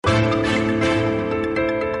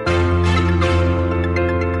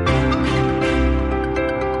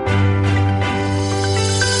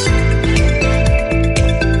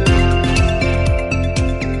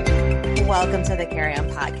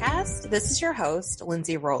this is your host,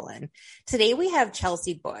 Lindsay Rowland. Today we have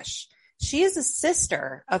Chelsea Bush. She is a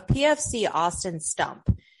sister of PFC Austin Stump,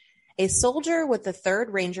 a soldier with the 3rd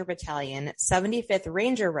Ranger Battalion, 75th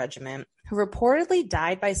Ranger Regiment, who reportedly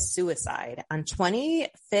died by suicide on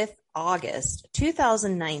 25th August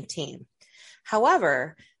 2019.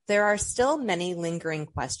 However, there are still many lingering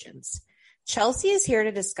questions. Chelsea is here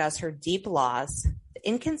to discuss her deep loss, the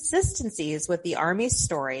inconsistencies with the Army's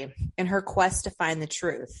story, and her quest to find the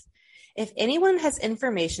truth. If anyone has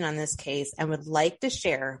information on this case and would like to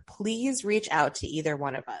share, please reach out to either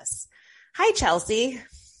one of us. Hi, Chelsea.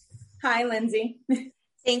 Hi, Lindsay.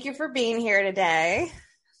 Thank you for being here today.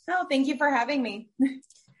 Oh, thank you for having me.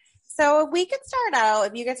 So if we could start out,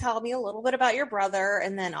 if you could tell me a little bit about your brother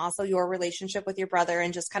and then also your relationship with your brother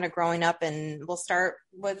and just kind of growing up, and we'll start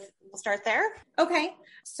there. Okay.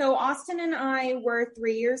 So Austin and I were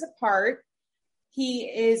 3 years apart. He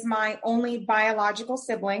is my only biological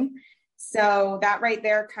sibling. So that right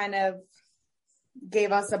there kind of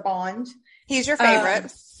gave us a bond. He's your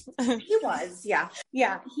favorite. He was, yeah.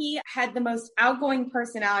 Yeah. He had the most outgoing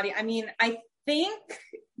personality. I mean, I think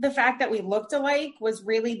the fact that we looked alike was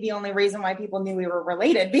really the only reason why people knew we were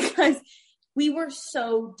related, because we were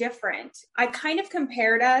so different. I kind of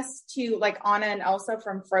compared us to like Anna and Elsa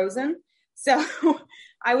from Frozen. So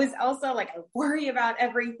I was Elsa, like I worry about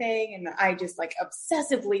everything and I just like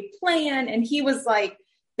obsessively plan. And he was like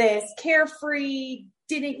this carefree,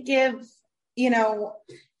 didn't give,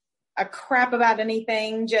 a crap about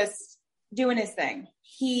anything, just doing his thing.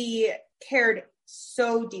 He cared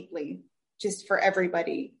so deeply just for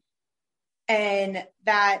everybody. And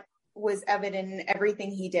that was evident in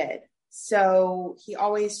everything he did. So he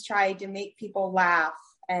always tried to make people laugh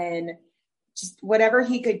and just whatever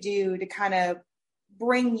he could do to kind of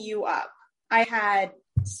bring you up. I had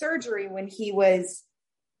surgery when he was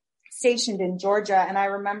stationed in Georgia, and I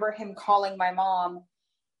remember him calling my mom,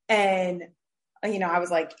 and, I was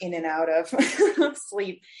like in and out of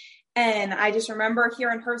sleep. And I just remember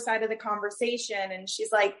hearing her side of the conversation, and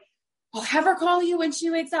she's like, I'll have her call you when she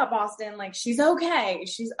wakes up, Austin. Like, she's okay.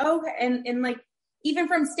 She's okay. And like, even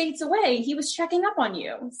from states away, he was checking up on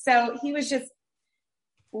you. So he was just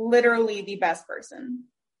literally the best person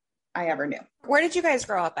I ever knew. Where did you guys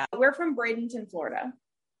grow up at? We're from Bradenton, Florida.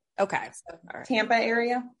 Okay. So, Tampa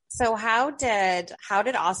area. So how did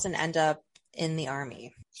Austin end up in the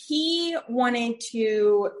Army? He wanted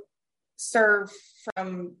to serve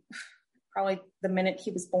from probably the minute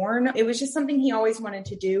he was born. It was just something he always wanted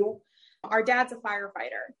to do. Our dad's a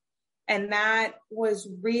firefighter, and that was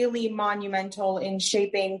really monumental in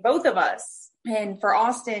shaping both of us. And for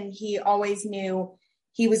Austin, he always knew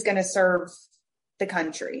he was going to serve the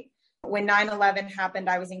country. When 9/11 happened,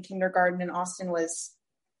 I was in kindergarten and Austin was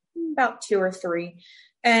about 2 or 3.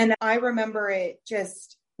 And I remember it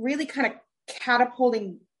just really kind of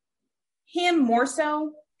catapulting him more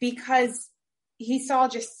so because he saw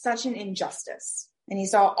just such an injustice. And he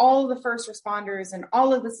saw all of the first responders and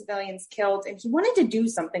all of the civilians killed, and he wanted to do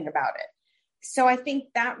something about it. So I think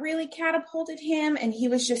that really catapulted him, and he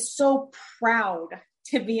was just so proud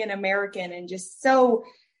to be an American and just so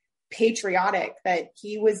patriotic that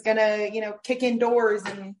he was gonna, kick in doors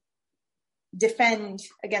and defend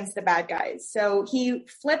against the bad guys. So he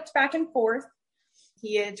flipped back and forth.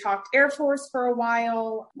 He had talked Air Force for a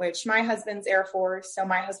while, which my husband's Air Force. So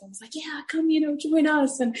my husband was like, yeah, come, join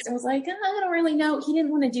us. And I was like, I don't really know. He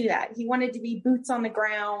didn't want to do that. He wanted to be boots on the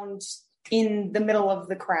ground in the middle of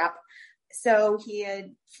the crap. So he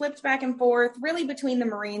had flipped back and forth really between the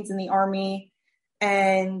Marines and the Army.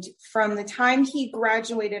 And from the time he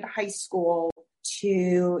graduated high school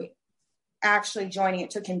to actually joining, it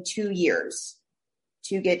took him 2 years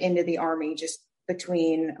to get into the Army, just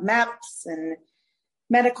between MEPS and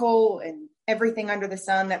medical and everything under the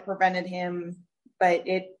sun that prevented him. But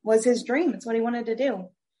it was his dream. It's what he wanted to do.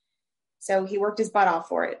 So he worked his butt off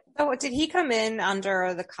for it. Oh, did he come in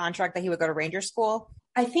under the contract that he would go to Ranger school?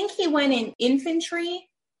 I think he went in infantry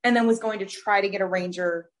and then was going to try to get a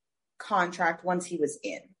Ranger contract once he was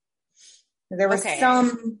in. There was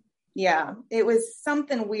it was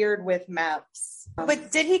something weird with MEPS.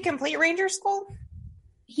 But did he complete Ranger school?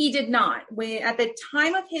 He did not. At the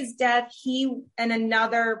time of his death, he and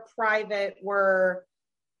another private were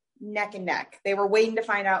neck and neck. They were waiting to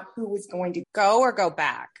find out who was going to go or go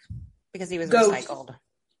back because he was recycled.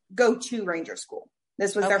 Go to Ranger school.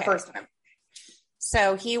 This was their first time.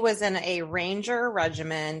 So he was in a Ranger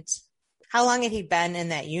regiment. How long had he been in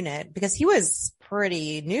that unit? Because he was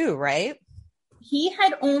pretty new, right? He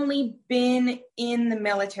had only been in the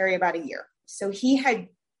military about a year. So he had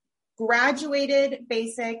graduated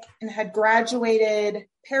basic and had graduated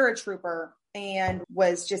paratrooper and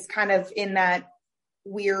was just kind of in that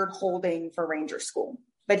weird holding for Ranger School.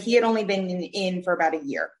 But he had only been in for about a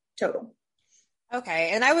year total. Okay.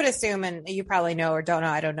 And I would assume, and you probably know or don't know,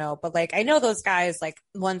 I don't know, but like, I know those guys, like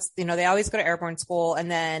once, they always go to airborne school.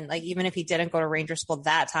 And then like, even if he didn't go to Ranger School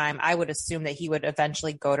that time, I would assume that he would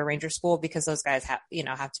eventually go to Ranger School because those guys have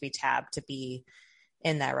to be tabbed to be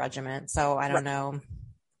in that regiment. So I don't know.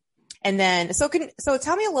 And then, so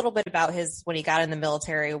tell me a little bit about when he got in the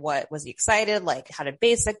military. What was he excited? Like, how did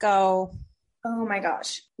basic go? Oh my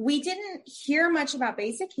gosh. We didn't hear much about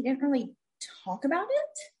basic. He didn't really talk about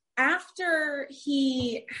it. After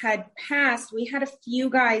he had passed, we had a few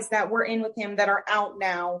guys that were in with him that are out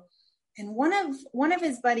now. And one of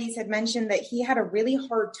his buddies had mentioned that he had a really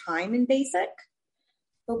hard time in basic,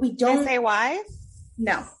 but we don't say why.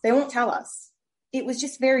 No, they won't tell us. It was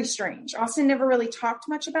just very strange. Austin never really talked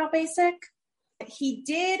much about basic. He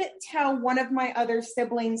did tell one of my other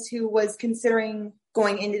siblings who was considering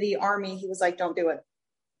going into the Army. He was like, don't do it.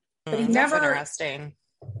 But he That's interesting.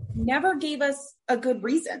 Never gave us a good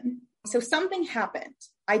reason. So something happened.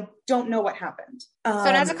 I don't know what happened. So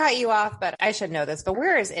not to cut you off, but I should know this, but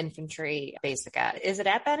where is infantry basic at? Is it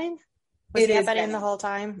at Benning? Was he at Benning the whole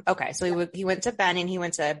time? Okay. So he went to Benning, he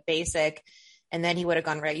went to basic, and then he would have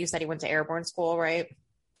gone, right? You said he went to airborne school, right?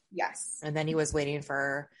 Yes. And then he was waiting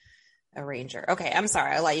for a Ranger. Okay. I'm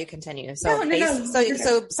sorry. I'll let you continue. So, no,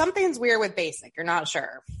 so something's weird with basic. You're not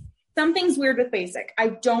sure. Something's weird with basic. I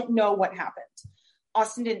don't know what happened.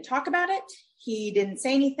 Austin didn't talk about it. He didn't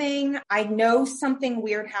say anything. I know something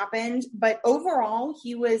weird happened, but overall,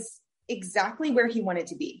 he was exactly where he wanted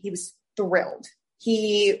to be. He was thrilled.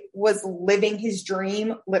 He was living his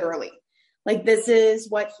dream, literally. Like, this is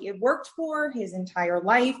what he had worked for his entire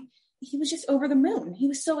life. He was just over the moon. He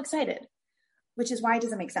was so excited, which is why it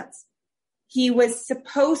doesn't make sense. He was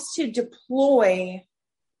supposed to deploy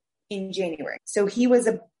in January. So he was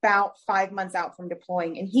about 5 months out from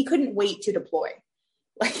deploying, and he couldn't wait to deploy.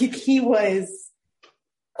 Like, he was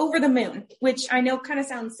over the moon, which I know kind of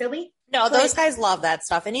sounds silly. No, those guys love that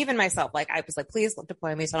stuff. And even myself, like, I was like, please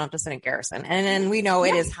deploy me so I don't have to sit in garrison. And then we know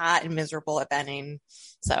it is hot and miserable at Benning.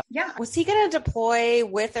 So was he going to deploy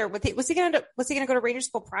was he going to go to Ranger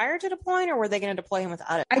School prior to deploying, or were they going to deploy him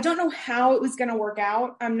without it? I don't know how it was going to work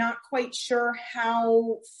out. I'm not quite sure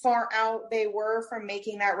how far out they were from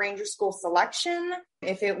making that Ranger School selection.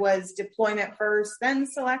 If it was deployment first, then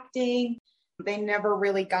selecting. They never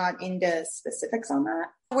really got into specifics on that.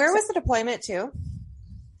 Where was the deployment to?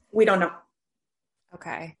 We don't know.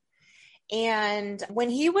 Okay. And when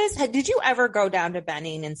did you ever go down to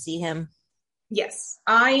Benning and see him? Yes,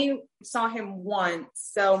 I saw him once.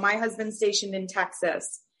 So my husband's stationed in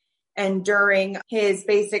Texas, and during his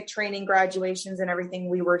basic training graduations and everything,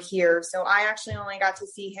 we were here. So I actually only got to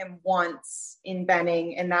see him once in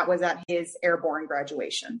Benning, and that was at his airborne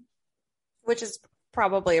graduation. Which is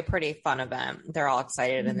probably a pretty fun event. They're all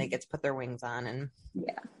excited and they get to put their wings on. And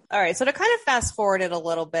all right. So to kind of fast forward it a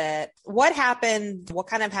little bit, what happened? What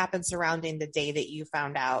kind of happened surrounding the day that you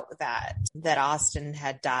found out that Austin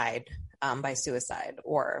had died by suicide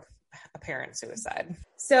or apparent suicide?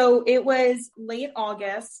 So it was late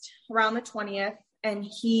August, around the 20th, and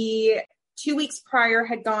he 2 weeks prior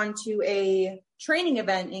had gone to a training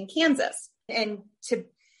event in Kansas. And to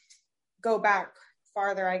go back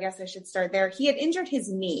farther, I guess I should start there. He had injured his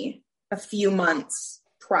knee a few months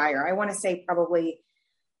prior. I want to say probably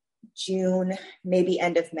June, maybe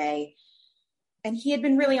end of May. And he had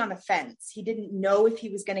been really on the fence. He didn't know if he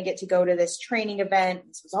was going to get to go to this training event.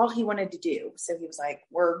 This was all he wanted to do. So he was like,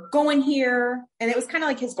 we're going here. And it was kind of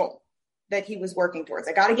like his goal that he was working towards.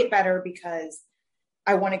 I got to get better because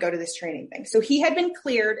I want to go to this training thing. So he had been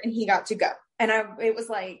cleared and he got to go. And it was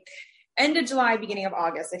like end of July, beginning of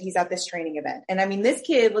August that he's at this training event. And I mean, this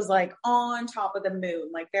kid was like on top of the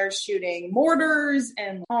moon, like they're shooting mortars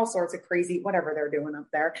and all sorts of crazy, whatever they're doing up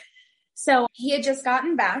there. So he had just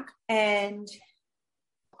gotten back, and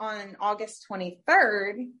on August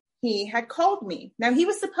 23rd, he had called me. Now he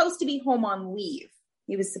was supposed to be home on leave.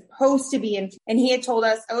 He was supposed to be in, and he had told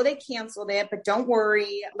us, oh, they canceled it, but don't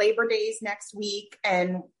worry, Labor Day's next week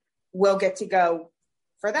and we'll get to go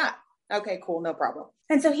for that. Okay, cool. No problem.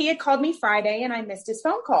 And so he had called me Friday and I missed his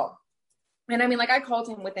phone call. And I mean, like, I called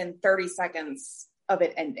him within 30 seconds of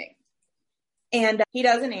it ending, and he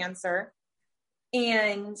doesn't answer.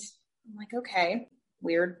 And I'm like, okay,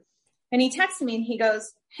 weird. And he texted me and he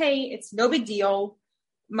goes, hey, it's no big deal.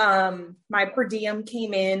 My per diem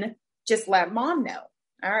came in. Just let mom know.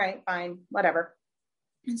 All right, fine, whatever.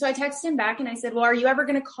 And so I texted him back and I said, well, are you ever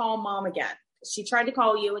going to call mom again? She tried to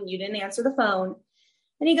call you and you didn't answer the phone.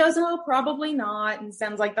 And he goes, oh, probably not. And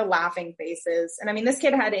sends like the laughing faces. And I mean, this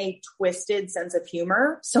kid had a twisted sense of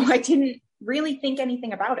humor. So I didn't really think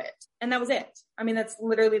anything about it. And that was it. I mean, that's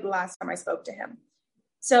literally the last time I spoke to him.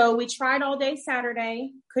 So we tried all day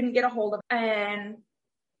Saturday, couldn't get a hold of him. And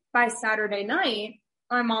by Saturday night,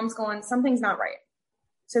 my mom's going, something's not right.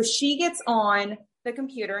 So she gets on the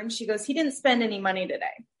computer and she goes, he didn't spend any money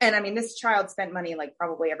today. And I mean, this child spent money like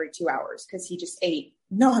probably every 2 hours because he just ate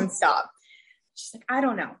nonstop. She's like, I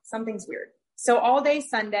don't know. Something's weird. So all day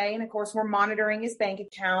Sunday, and of course, we're monitoring his bank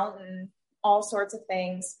account and all sorts of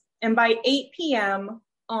things. And by 8 p.m.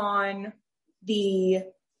 on the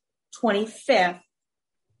 25th,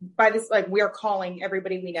 by this, like, we're calling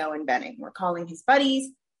everybody we know in Benning. We're calling his buddies.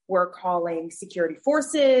 We're calling security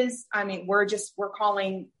forces. I mean, we're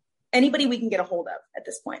calling anybody we can get a hold of at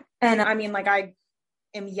this point. And I mean, like, I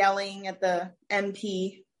am yelling at the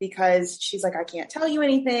MP because she's like, I can't tell you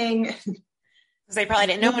anything. They probably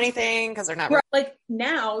didn't know anything because they're not. Like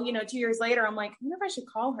now, 2 years later, I'm like, I wonder if I should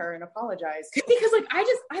call her and apologize. Because like, I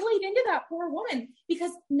laid into that poor woman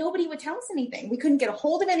because nobody would tell us anything. We couldn't get a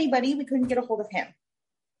hold of anybody. We couldn't get a hold of him.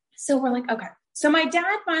 So we're like, okay. So my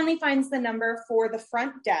dad finally finds the number for the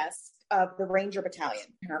front desk of the Ranger Battalion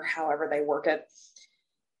or however they work it.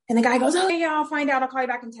 And the guy goes, oh yeah, I'll find out. I'll call you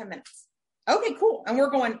back in 10 minutes. Okay, cool. And we're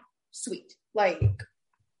going, sweet. Like,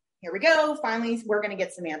 here we go. Finally, we're going to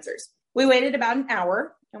get some answers. We waited about an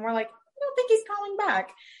hour and we're like, I don't think he's calling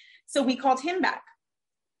back. So we called him back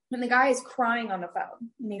and the guy is crying on the phone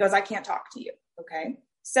and he goes, I can't talk to you. Okay.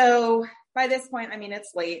 So by this point, I mean,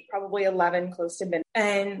 it's late, probably 11, close to midnight.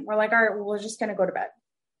 And we're like, all right, well, we're just going to go to bed.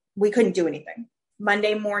 We couldn't do anything.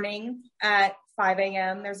 Monday morning at 5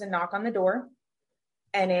 a.m., there's a knock on the door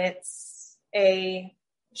and it's a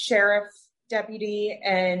sheriff deputy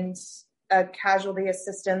and a casualty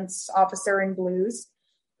assistance officer in blues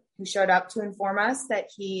who showed up to inform us that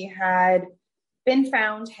he had been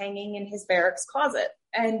found hanging in his barracks closet.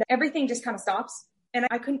 And everything just kind of stops. And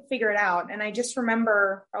I couldn't figure it out. And I just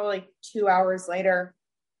remember probably 2 hours later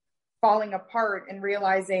falling apart and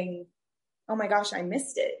realizing, oh my gosh, I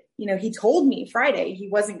missed it. He told me Friday he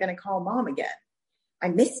wasn't going to call mom again. I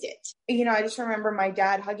missed it. I just remember my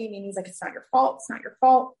dad hugging me and he's like, it's not your fault. It's not your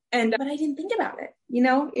fault. But I didn't think about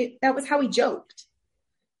it. That was how he joked.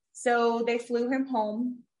 So they flew him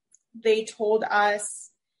home. They told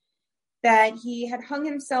us that he had hung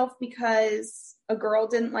himself because a girl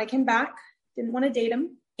didn't like him back, didn't want to date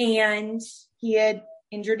him, and he had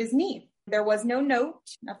injured his knee. There was no note,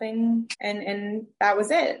 nothing, and that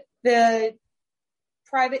was it. The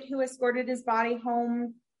private who escorted his body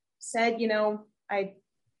home said,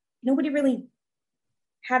 nobody really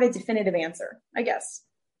had a definitive answer, I guess.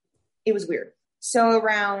 It was weird. So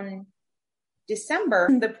around December,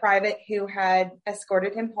 the private who had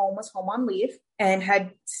escorted him home was home on leave and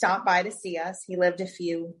had stopped by to see us. He lived a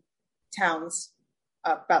few towns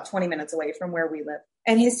about 20 minutes away from where we live.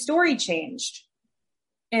 And his story changed.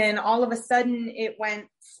 And all of a sudden it went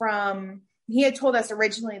from, he had told us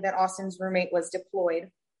originally that Austin's roommate was deployed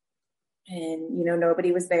and,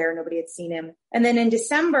 nobody was there. Nobody had seen him. And then in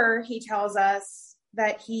December, he tells us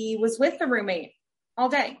that he was with the roommate all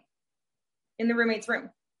day in the roommate's room,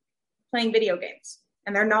 playing video games.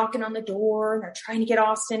 And they're knocking on the door and they're trying to get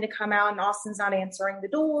Austin to come out and Austin's not answering the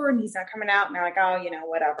door and he's not coming out. And they're like, oh,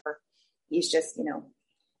 whatever. He's just,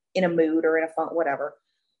 in a mood or in a fun, whatever.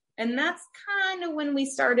 And that's kind of when we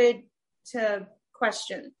started to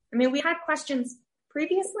question. I mean, we had questions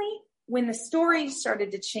previously. When the story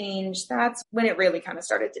started to change, that's when it really kind of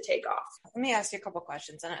started to take off. Let me ask you a couple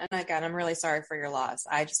questions. And again, I'm really sorry for your loss.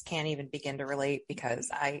 I just can't even begin to relate because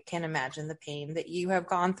I can't imagine the pain that you have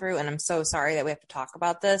gone through. And I'm so sorry that we have to talk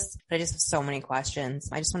about this, but I just have so many questions.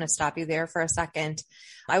 I just want to stop you there for a second.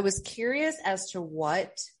 I was curious as to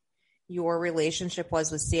what your relationship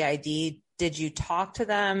was with CID. Did you talk to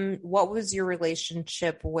them? What was your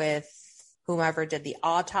relationship with whomever did the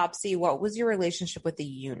autopsy? What was your relationship with the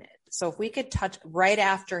unit? So if we could touch right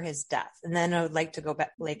after his death, and then I would like to go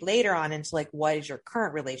back later on into what is your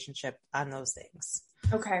current relationship on those things?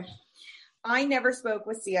 Okay. I never spoke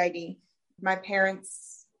with CID. My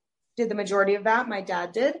parents did the majority of that. My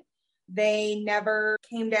dad did. They never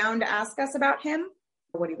came down to ask us about him,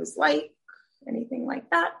 what he was like, anything like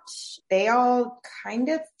that. They all kind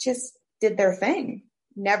of just did their thing.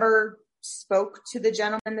 Never spoke to the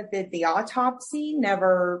gentleman that did the autopsy,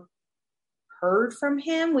 never heard from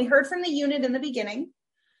him. We heard from the unit in the beginning.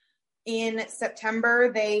 In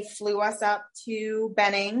September, they flew us up to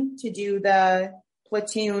Benning to do the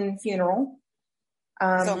platoon funeral.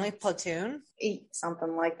 It's only platoon?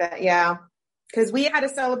 Something like that, yeah. Because we had a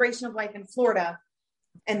celebration of life in Florida,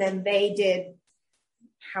 and then they did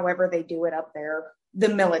however they do it up there, the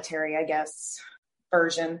military, I guess,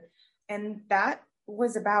 version. And that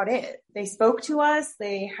was about it. They spoke to us.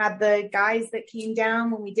 They had the guys that came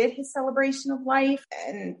down when we did his celebration of life.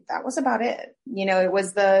 And that was about it. You know, it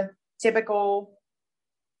was the typical,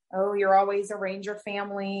 oh, you're always a Ranger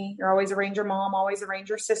family. You're always a Ranger mom, always a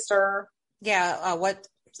Ranger sister. Yeah.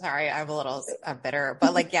 Sorry, I'm a little bitter,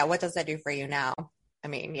 but like, yeah, what does that do for you now? I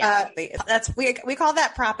mean, we call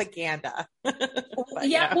that propaganda. But,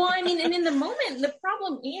 yeah. Well, I mean, and in the moment, the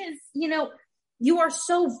problem is, you know, you are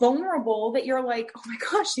so vulnerable that you're like, oh my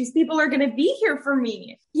gosh, these people are going to be here for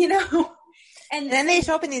me, you know? And then they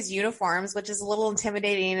show up in these uniforms, which is a little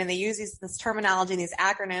intimidating, and they use this terminology and these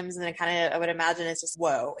acronyms, and it kind of, I would imagine it's just,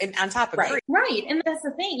 whoa. And on top of it. Right. And that's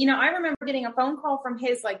the thing. You know, I remember getting a phone call from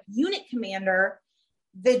his like unit commander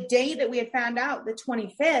the day that we had found out, the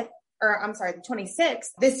 26th.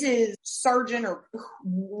 This is Sergeant or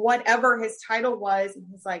whatever his title was. And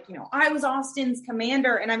he's like, you know, I was Austin's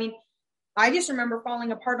commander. And I mean, I just remember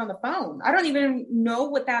falling apart on the phone. I don't even know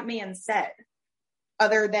what that man said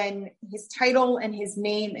other than his title and his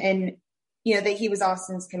name and, you know, that he was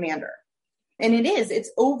Austin's commander. And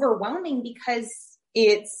it's overwhelming because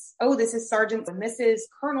it's, oh, this is Sergeant and this is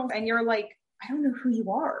Colonel. And you're like, I don't know who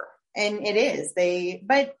you are. And it is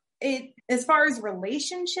as far as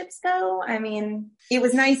relationships go, I mean, it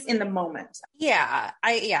was nice in the moment. Yeah,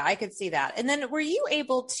 I could see that. And then were you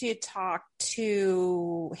able to talk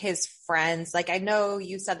to his friends? Like, I know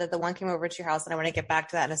you said that the one came over to your house, and I want to get back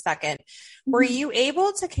to that in a second. Mm-hmm. Were you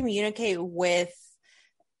able to communicate with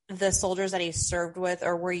the soldiers that he served with,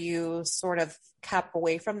 or were you sort of kept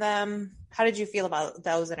away from them? How did you feel about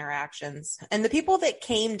those interactions? And the people that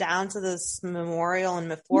came down to this memorial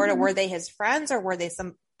in Florida, mm-hmm. were they his friends, or were they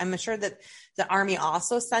I'm sure that the Army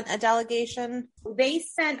also sent a delegation. They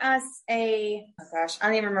sent us I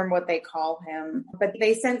don't even remember what they call him, but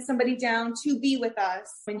they sent somebody down to be with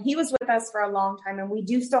us. And he was with us for a long time, and we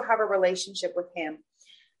do still have a relationship with him.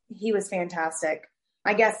 He was fantastic.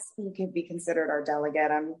 I guess he could be considered our delegate.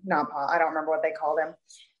 I don't remember what they called him.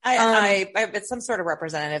 It's some sort of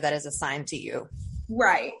representative that is assigned to you.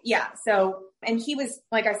 Right. Yeah. So, and he was,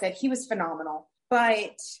 like I said, he was phenomenal,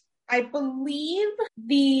 but I believe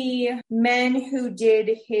the men who did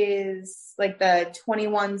his, like the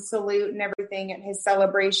 21 salute and everything at his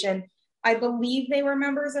celebration, I believe they were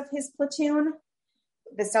members of his platoon.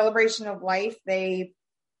 The celebration of life, they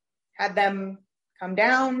had them come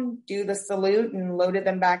down, do the salute, and loaded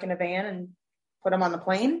them back in a van and put them on the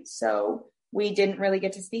plane. So we didn't really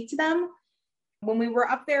get to speak to them. When we were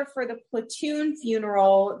up there for the platoon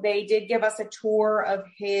funeral, they did give us a tour of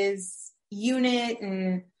his unit,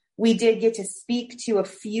 and we did get to speak to a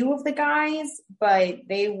few of the guys, but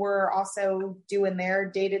they were also doing their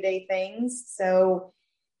day-to-day things. So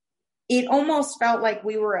it almost felt like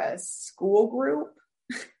we were a school group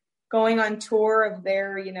going on tour of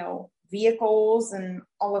their, you know, vehicles and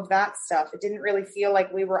all of that stuff. It didn't really feel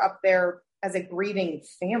like we were up there as a grieving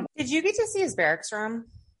family. Did you get to see his barracks room?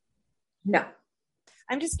 No.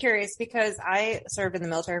 I'm just curious because I served in the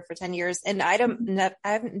military for 10 years, and I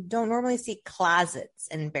don't normally see closets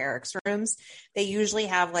in barracks rooms. They usually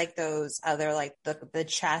have like those other, like the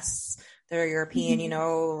chests. They're European, you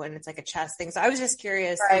know, and it's like a chest thing. So I was just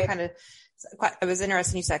curious. Right. I was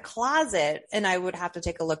interested. You said closet, and I would have to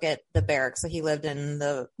take a look at the barracks. So he lived in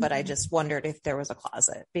but I just wondered if there was a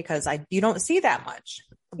closet because you don't see that much.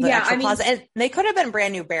 Closet. And they could have been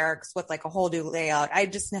brand new barracks with like a whole new layout. I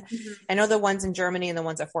know the ones in Germany and the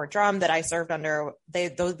ones at Fort Drum that I served under, they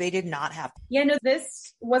did not have. Yeah, no,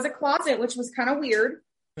 this was a closet, which was kind of weird.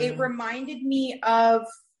 Mm-hmm. It reminded me of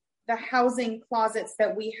the housing closets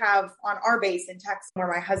that we have on our base in Texas where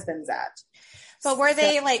my husband's at. So were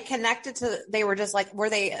they like connected to, they were just like, were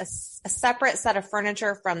they a separate set of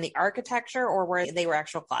furniture from the architecture, or were they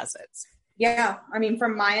actual closets? Yeah. I mean,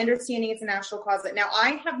 from my understanding, it's an actual closet. Now,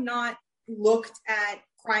 I have not looked at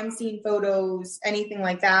crime scene photos, anything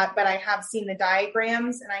like that, but I have seen the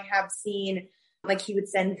diagrams, and I have seen, like, he would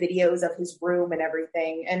send videos of his room and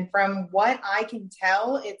everything. And from what I can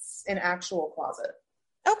tell, it's an actual closet.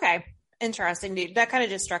 Okay. Interesting. That kind of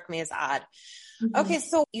just struck me as odd. Mm-hmm. Okay,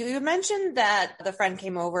 so you mentioned that the friend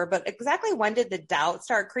came over, but exactly when did the doubt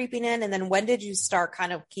start creeping in? And then when did you start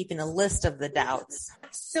kind of keeping a list of the doubts?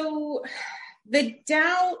 So the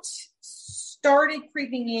doubt started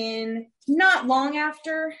creeping in not long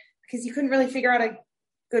after, because you couldn't really figure out a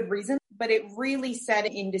good reason, but it really set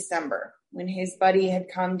in December when his buddy had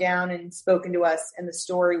come down and spoken to us, and the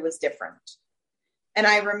story was different. And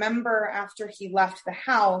I remember after he left the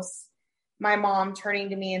house, my mom turning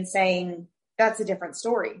to me and saying, "That's a different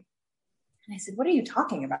story." And I said, "What are you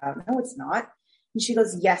talking about?" "No, it's not." And she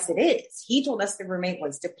goes, yes, it is. He told us the roommate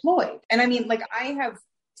was deployed. And I mean, like, I have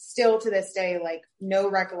still to this day, like, no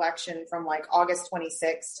recollection from like August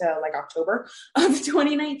 26th to like October of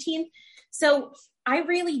 2019. So I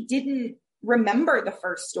really didn't remember the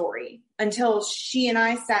first story until she and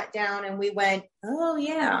I sat down and we went, oh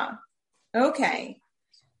yeah, okay.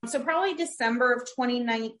 So probably December of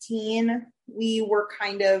 2019, we were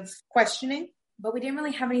kind of questioning, but we didn't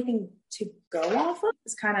really have anything to go off of.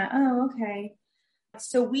 It's kind of, oh, okay.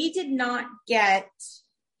 So we did not get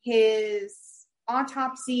his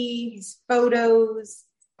autopsy, his photos,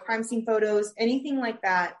 crime scene photos, anything like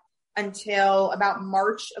that until about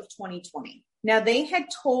March of 2020. Now they had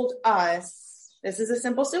told us this is a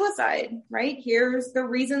simple suicide, right? Here's the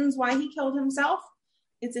reasons why he killed himself.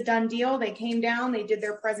 It's a done deal. They came down, they did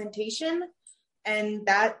their presentation, and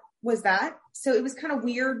that was that. So it was kind of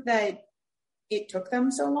weird that it took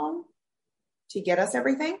them so long to get us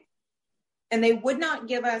everything. And they would not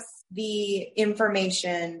give us the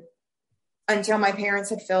information until my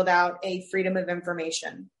parents had filled out a Freedom of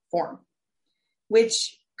Information form,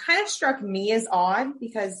 which kind of struck me as odd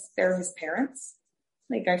because they're his parents.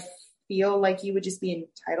 Like, I feel like you would just be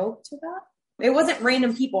entitled to that. It wasn't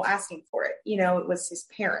random people asking for it. You know, it was his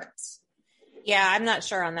parents. Yeah, I'm not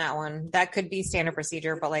sure on that one. That could be standard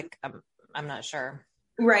procedure, but like, I'm not sure.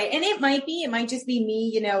 Right. And it might just be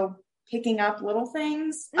me, you know, picking up little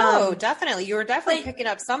things. No, definitely. You were definitely picking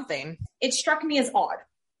up something. It struck me as odd.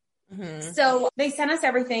 Mm-hmm. So they sent us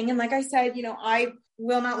everything. And like I said, you know, I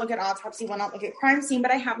will not look at autopsy, will not look at crime scene,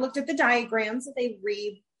 but I have looked at the diagrams that they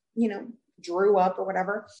drew up or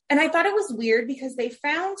whatever. And I thought it was weird because they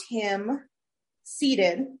found him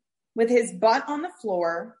seated with his butt on the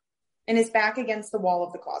floor and his back against the wall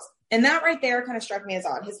of the closet. And that right there kind of struck me as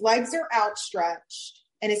odd. His legs are outstretched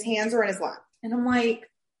and his hands are in his lap. And I'm like,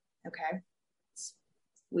 okay, it's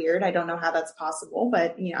weird. I don't know how that's possible,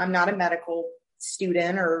 but you know, I'm not a medical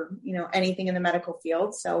student or, you know, anything in the medical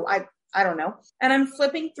field. So I don't know. And I'm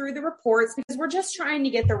flipping through the reports because we're just trying to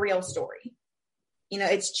get the real story. You know,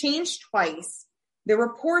 it's changed twice. The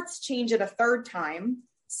reports change it a third time.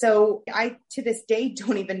 So I, to this day,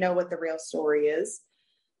 don't even know what the real story is.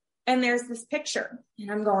 And there's this picture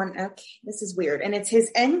and I'm going, okay, this is weird. And it's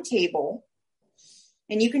his end table.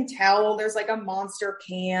 And you can tell there's like a Monster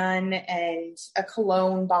can and a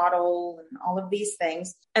cologne bottle and all of these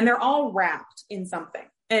things. And they're all wrapped in something.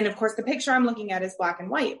 And of course, the picture I'm looking at is black and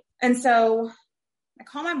white. And so I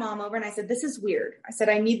call my mom over and I said, this is weird. I said,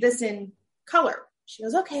 I need this in color. She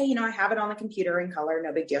goes, okay, you know, I have it on the computer in color.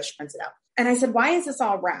 No big deal. She prints it out. And I said, why is this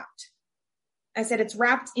all wrapped? I said, it's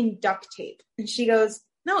wrapped in duct tape. And she goes,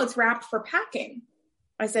 no, it's wrapped for packing.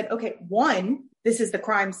 I said, okay, one, this is the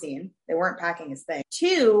crime scene. They weren't packing his thing.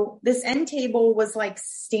 Two, this end table was like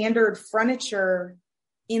standard furniture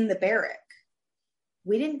in the barrack.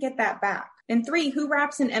 We didn't get that back. And three, who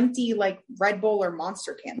wraps an empty like Red Bull or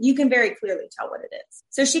Monster can? You can very clearly tell what it is.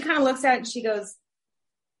 So she kind of looks at it and she goes,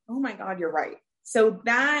 oh my God, you're right. So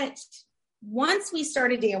that once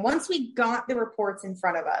we got the reports in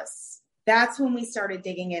front of us, that's when we started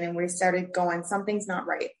digging in and we started going, something's not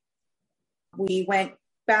right. We went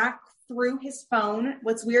back through his phone.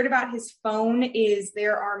 What's weird about his phone is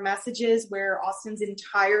there are messages where Austin's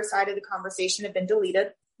entire side of the conversation have been deleted.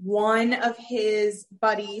 One of his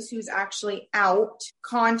buddies who's actually out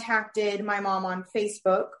contacted my mom on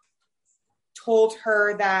Facebook, told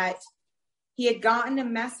her that he had gotten a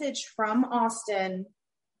message from Austin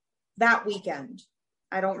that weekend.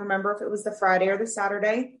 I don't remember if it was the Friday or the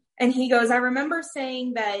Saturday. And he goes, I remember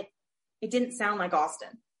saying that it didn't sound like Austin.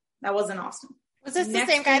 That wasn't Austin. Was this the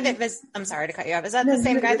same guy that I'm sorry to cut you off. Is that the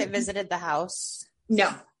same guy that visited the house?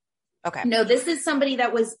 No. Okay. No, this is somebody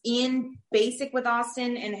that was in basic with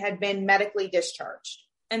Austin and had been medically discharged.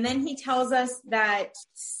 And then he tells us that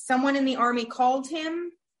someone in the Army called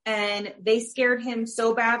him and they scared him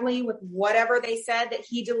so badly with whatever they said that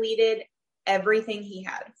he deleted everything he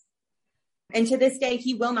had. And to this day,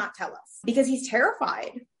 he will not tell us because he's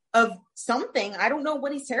terrified of something. I don't know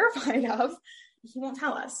what he's terrified of. He won't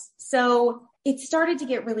tell us. So it started to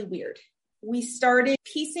get really weird. We started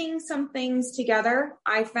piecing some things together.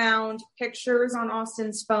 I found pictures on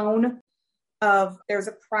Austin's phone of there's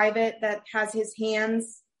a private that has his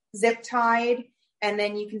hands zip tied. And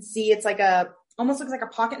then you can see it's like almost looks like a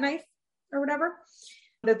pocket knife or whatever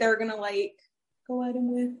that they're going to like go at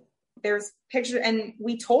him with. There's pictures. And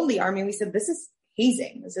we told the Army, we said, this is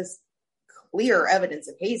hazing. This is clear evidence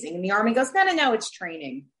of hazing. And the Army goes, no, it's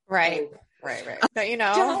training. Right. But you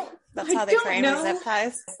know, that's how they train with zip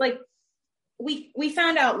ties. Like we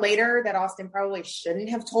found out later that Austin probably shouldn't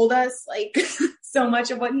have told us like so much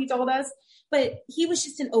of what he told us, but he was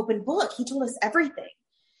just an open book. He told us everything.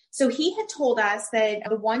 So he had told us that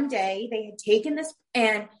the one day they had taken this,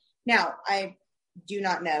 and now I do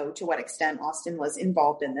not know to what extent Austin was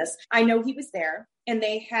involved in this. I know he was there, and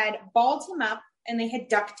they had balled him up and they had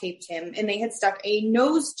duct taped him, and they had stuck a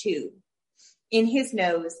nose tube in his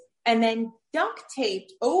nose and then duct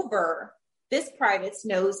taped over this private's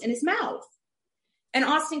nose and his mouth. And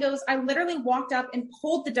Austin goes, I literally walked up and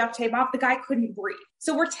pulled the duct tape off. The guy couldn't breathe.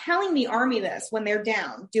 So we're telling the Army this when they're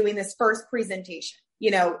down doing this first presentation.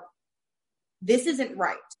 This isn't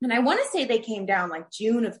right. And I want to say they came down like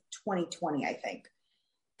June of 2020, I think.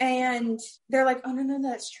 And they're like, oh, no,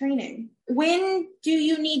 that's training. When do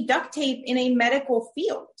you need duct tape in a medical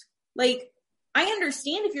field? Like, I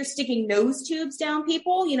understand if you're sticking nose tubes down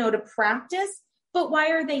people, to practice, but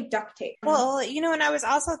why are they duct taped? Well, and I was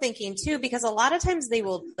also thinking too, because a lot of times they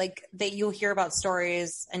will you'll hear about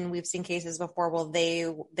stories, and we've seen cases before. Well, they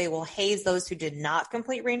will haze those who did not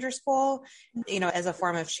complete Ranger school, as a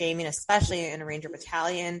form of shaming, especially in a Ranger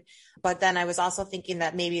battalion. But then I was also thinking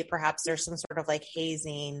that maybe perhaps there's some sort of like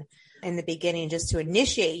hazing in the beginning just to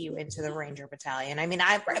initiate you into the Ranger battalion. I mean,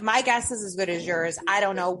 my guess is as good as yours. I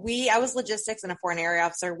don't know. I was logistics and a foreign area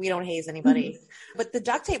officer. We don't haze anybody, but the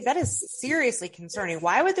duct tape, that is seriously concerning.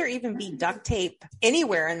 Why would there even be duct tape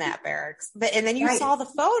anywhere in that barracks? And then you saw the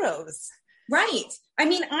photos. Right. I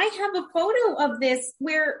mean, I have a photo of this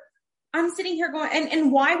where I'm sitting here going,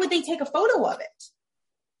 and why would they take a photo of it?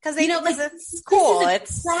 Because it's cool.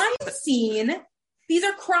 It's a crime scene. These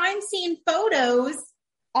are crime scene photos.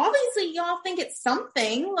 Obviously, y'all think it's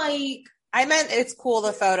something like. I meant it's cool,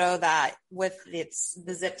 the photo that with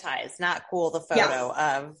the zip ties, not cool the photo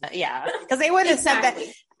of, because they wouldn't have sent that.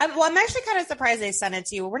 I'm actually kind of surprised they sent it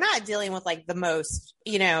to you. We're not dealing with like the most,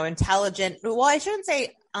 intelligent. Well, I shouldn't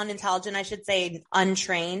say unintelligent. I should say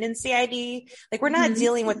untrained in CID. Like we're not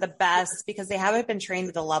dealing with the best because they haven't been trained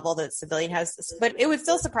at the level that civilian has. But it would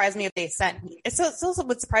still surprise me if they sent. It still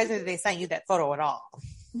would surprise me if they sent you that photo at all.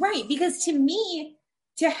 Right, because to me,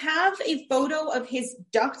 to have a photo of his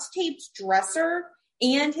duct taped dresser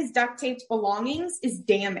and his duct taped belongings is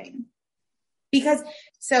damning. Because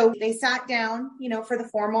so they sat down, for the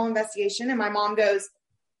formal investigation, and my mom goes,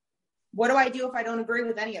 what do I do if I don't agree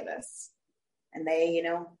with any of this? And they,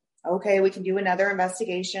 okay, we can do another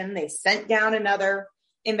investigation. They sent down another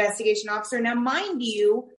investigation officer. Now, mind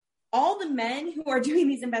you, all the men who are doing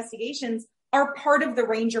these investigations are part of the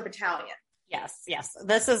Ranger Battalion. Yes.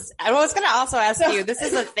 I was going to also ask you, this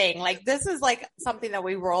is a thing, like, this is like something that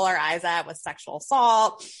we roll our eyes at with sexual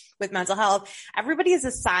assault, with mental health. Everybody is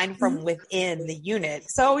assigned from within the unit.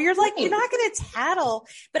 So you're like, you're not going to tattle.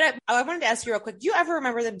 But I wanted to ask you real quick, do you ever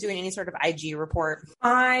remember them doing any sort of IG report?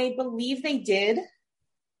 I believe they did,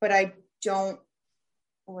 but I don't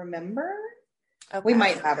remember. Okay. We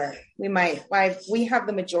might have it. We have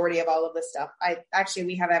the majority of all of this stuff.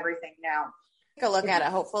 We have everything now. Take a look at it,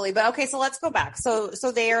 hopefully. But okay, so let's go back. So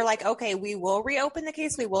they are like, okay, we will reopen the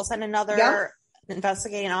case. We will send another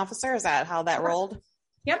investigating officer. Is that how that rolled?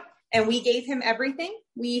 Yep. And we gave him everything.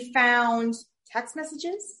 We found text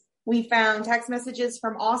messages. We found text messages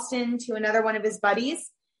from Austin to another one of his buddies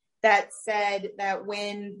that said that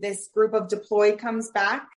when this group of deployed comes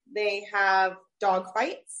back, they have dog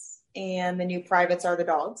fights and the new privates are the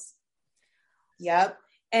dogs. Yep.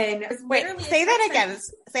 And wait, say that again.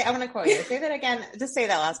 I'm going to quote you. Say that again. Just say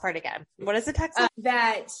that last part again. What is the text?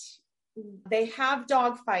 That they have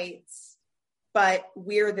dog fights, but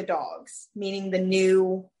we're the dogs, meaning the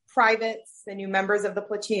new privates, the new members of the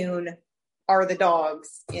platoon are the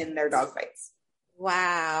dogs in their dog fights.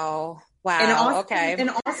 Wow.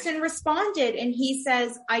 And Austin responded and he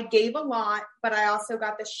says, I gave a lot, but I also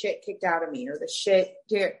got the shit kicked out of me, or the shit.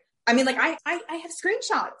 I mean, like I have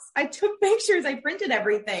screenshots. I took pictures. I printed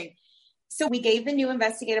everything. So we gave the new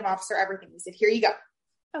investigative officer everything. We said, here you go.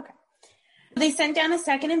 Okay. They sent down a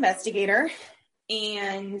second investigator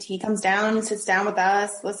and he comes down and sits down with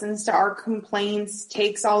us, listens to our complaints,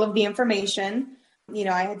 takes all of the information.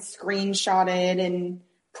 I had screenshotted and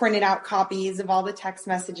printed out copies of all the text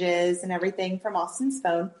messages and everything from Austin's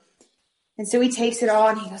phone. And so he takes it all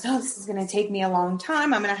and he goes, oh, this is going to take me a long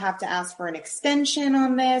time. I'm going to have to ask for an extension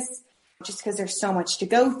on this just because there's so much to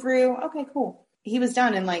go through. Okay, cool. He was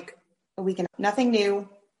done in like a week and nothing new.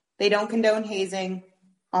 They don't condone hazing.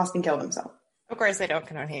 Austin killed himself. Of course they don't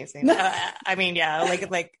condone hazing. What a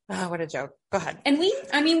joke. Go ahead. And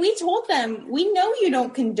we told them, we know you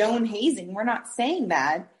don't condone hazing. We're not saying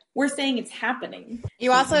that. We're saying it's happening.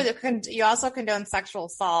 You also condone sexual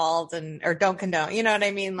assault or don't condone, you know what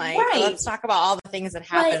I mean? Like, Let's talk about all the things that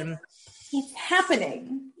happen. It's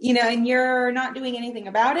happening, and you're not doing anything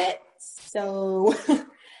about it. So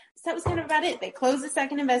So that was kind of about it. They closed the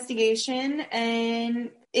second investigation,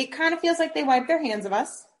 and it kind of feels like they wiped their hands of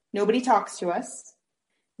us. Nobody talks to us.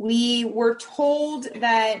 We were told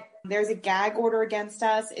that there's a gag order against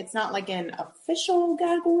us. It's not like an official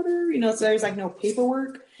gag order, so there's like no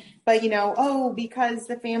paperwork. But, because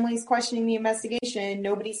the family's questioning the investigation,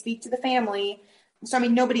 nobody speak to the family. So,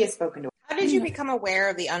 nobody has spoken to us. How did you become aware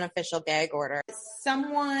of the unofficial gag order?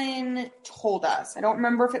 Someone told us. I don't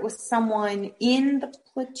remember if it was someone in the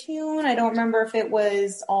platoon. I don't remember if it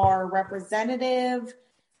was our representative.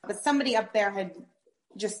 But somebody up there had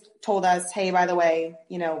just told us, hey, by the way,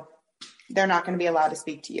 they're not going to be allowed to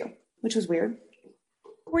speak to you, which was weird.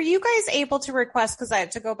 Were you guys able to request, because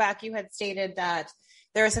to go back, you had stated that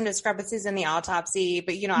there are some discrepancies in the autopsy,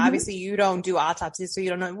 but, obviously you don't do autopsies, so you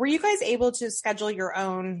don't know. Were you guys able to schedule your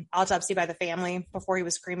own autopsy by the family before he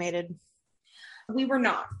was cremated? We were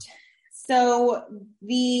not. So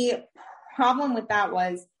the problem with that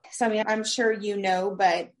was, I'm sure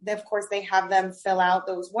but of course they have them fill out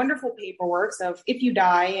those wonderful paperwork. So if you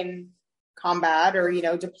die in combat or,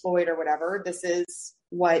 deployed or whatever, this is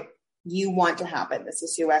what you want to happen. This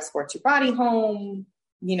is who escorts your body home.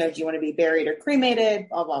 Do you want to be buried or cremated?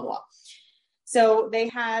 Blah, blah, blah. So they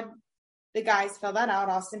had the guys fill that out.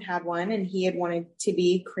 Austin had one and he had wanted to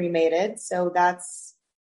be cremated. So that's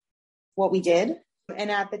what we did.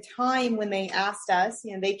 And at the time when they asked us,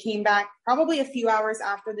 they came back probably a few hours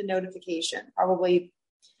after the notification, probably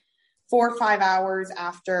 4 or 5 hours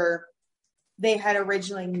after they had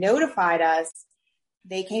originally notified us.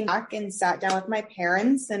 They came back and sat down with my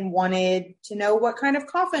parents and wanted to know what kind of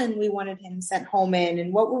coffin we wanted him sent home in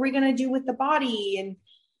and what were we going to do with the body.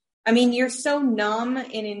 And you're so numb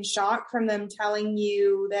and in shock from them telling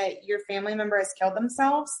you that your family member has killed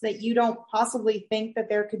themselves that you don't possibly think that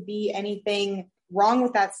there could be anything wrong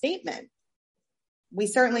with that statement. We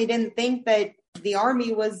certainly didn't think that the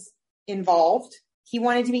Army was involved. He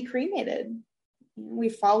wanted to be cremated. We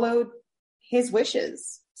followed his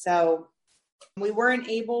wishes. So we weren't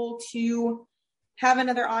able to have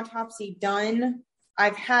another autopsy done.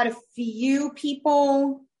 I've had a few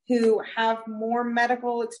people who have more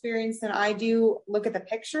medical experience than I do look at the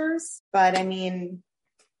pictures, but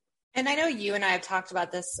And I know you and I have talked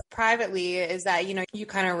about this privately, is that, you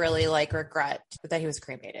kind of really regret that he was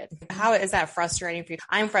cremated. How is that frustrating for you?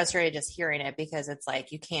 I'm frustrated just hearing it because it's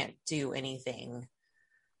like you can't do anything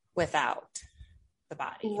without the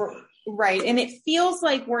body. Right. And it feels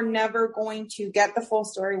like we're never going to get the full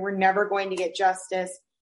story. We're never going to get justice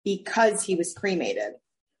because he was cremated,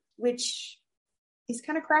 which is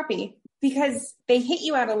kind of crappy because they hit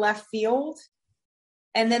you out of left field.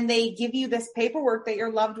 And then they give you this paperwork that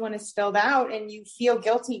your loved one has filled out and you feel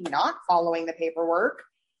guilty not following the paperwork.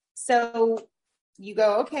 So you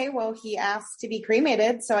go, okay, well, he asked to be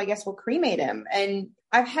cremated, so I guess we'll cremate him. And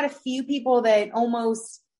I've had a few people that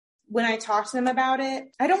almost, when I talk to them about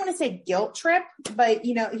it, I don't want to say guilt trip, but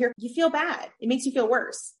you feel bad. It makes you feel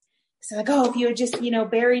worse. So like, oh, if you had just,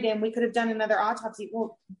 buried him, we could have done another autopsy.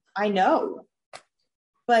 Well, I know.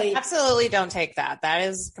 But absolutely don't take that. That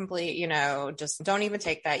is complete, just don't even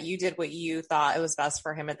take that. You did what you thought it was best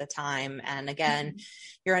for him at the time. And again,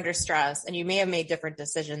 you're under stress and you may have made different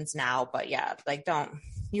decisions now, but yeah,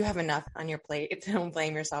 you have enough on your plate. Don't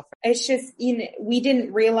blame yourself. It's just, we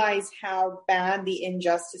didn't realize how bad the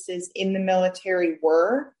injustices in the military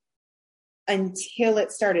were until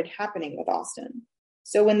it started happening with Austin.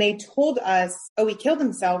 So when they told us, oh, he killed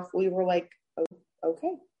himself, we were like, oh,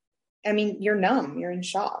 okay. You're numb, you're in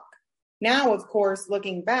shock. Now, of course,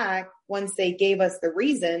 looking back, once they gave us the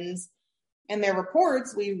reasons and their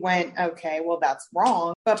reports, we went, okay, well, that's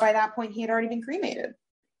wrong. But by that point, he had already been cremated.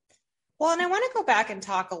 Well, and I want to go back and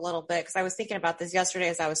talk a little bit because I was thinking about this yesterday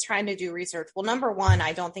as I was trying to do research. Well, number one,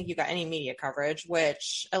 I don't think you got any media coverage,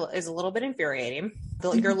 which is a little bit infuriating.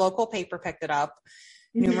 Your local paper picked it up.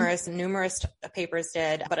 Numerous papers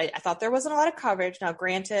did, but I thought there wasn't a lot of coverage. Now,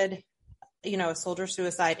 granted, soldier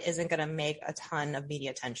suicide isn't going to make a ton of media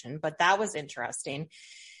attention, but that was interesting.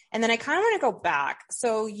 And then I kind of want to go back.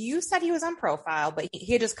 So you said he was on profile, but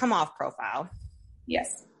he had just come off profile.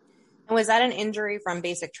 Yes. And was that an injury from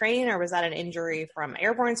basic training or was that an injury from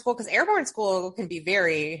airborne school? Because airborne school can be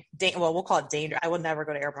very, we'll call it dangerous. I will never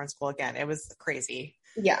go to airborne school again. It was crazy.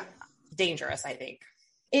 Yeah. Dangerous, I think.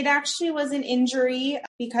 It actually was an injury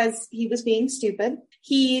because he was being stupid.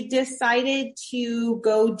 He decided to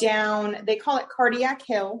go down, they call it Cardiac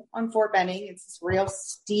Hill on Fort Benning. It's this real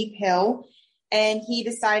steep hill. And he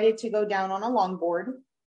decided to go down on a longboard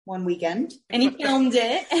one weekend. And he filmed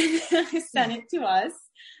it and sent it to us.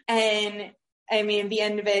 And at the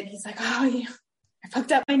end of it, he's like, oh, yeah, I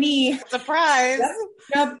fucked up my knee. Surprise.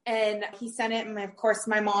 Yep. And he sent it. And of course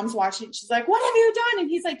my mom's watching it. She's like, what have you done? And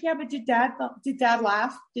he's like, yeah, but did dad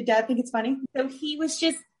laugh? Did dad think it's funny? So he was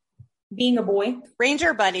just being a boy.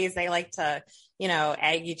 Ranger buddies, they like to,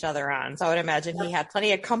 egg each other on. So I would imagine he had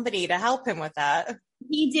plenty of company to help him with that.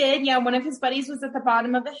 He did. Yeah. One of his buddies was at the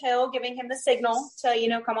bottom of the hill giving him the signal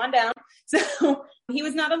to, come on down. So he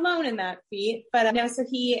was not alone in that feat, but so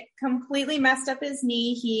he completely messed up his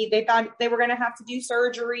knee. They thought they were going to have to do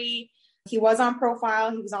surgery. He was on profile.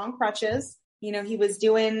 He was on crutches. He was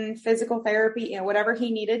doing physical therapy, whatever he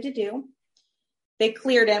needed to do. They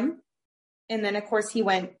cleared him. And then of course he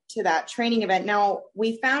went to that training event. Now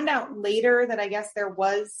we found out later that I guess there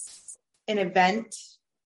was an event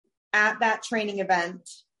at that training event.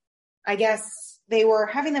 I guess they were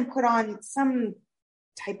having them put on some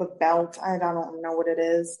type of belt. I don't know what it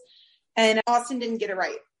is. And Austin didn't get it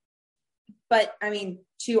right. But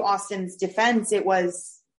to Austin's defense, it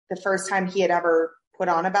was the first time he had ever put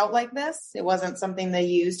on a belt like this. It wasn't something they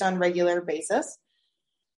used on a regular basis.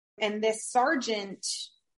 And this sergeant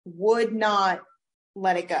would not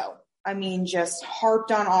let it go. Just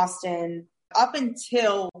harped on Austin up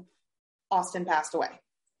until Austin passed away,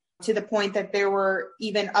 to the point that there were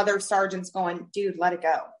even other sergeants going, dude, let it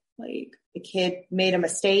go. Like, the kid made a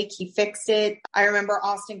mistake. He fixed it. I remember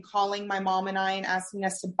Austin calling my mom and I and asking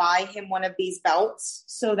us to buy him one of these belts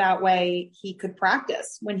so that way he could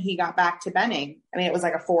practice when he got back to Benning. It was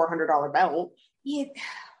like a $400 belt.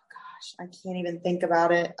 I can't even think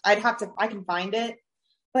about it. I can find it,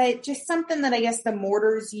 but just something that I guess the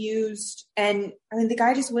mortars used. And the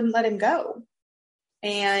guy just wouldn't let him go.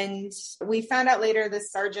 And we found out later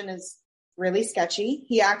this sergeant is really sketchy.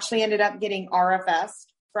 He actually ended up getting RFS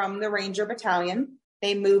from the Ranger Battalion.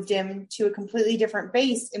 They moved him to a completely different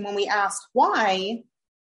base. And when we asked why,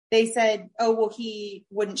 they said, oh, well, he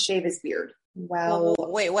wouldn't shave his beard. Well,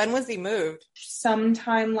 wait, when was he moved?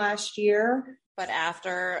 Sometime last year. But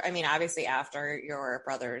after, obviously after your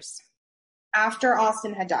brothers. After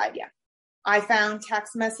Austin had died, yeah. I found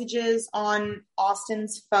text messages on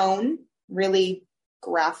Austin's phone, really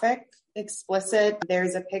graphic, explicit.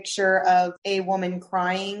 There's a picture of a woman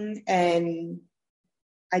crying, and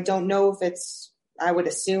I don't know if I would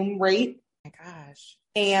assume rape. Oh my gosh.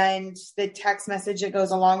 And the text message that goes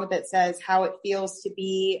along with it says how it feels to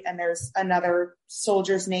be, and there's another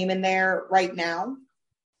soldier's name in there right now,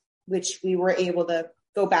 which we were able to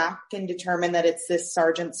go back and determine that it's this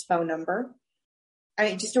sergeant's phone number.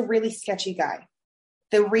 Just a really sketchy guy.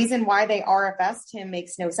 The reason why they RFS'd him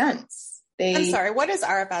makes no sense. I'm sorry, what does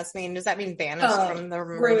RFS mean? Does that mean banished from the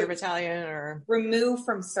Ranger Battalion or? Removed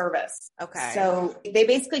from service. Okay. So they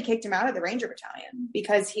basically kicked him out of the Ranger Battalion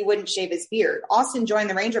because he wouldn't shave his beard. Austin joined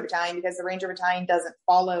the Ranger Battalion because the Ranger Battalion doesn't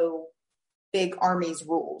follow big Army's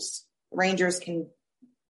rules. Rangers can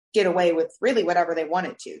get away with really whatever they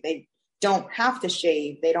wanted to. They don't have to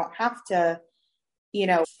shave. They don't have to,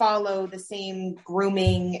 follow the same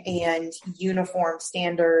grooming and uniform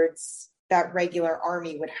standards that regular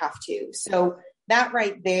Army would have to. So that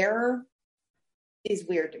right there is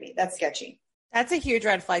weird to me. That's sketchy. That's a huge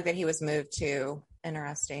red flag that he was moved to.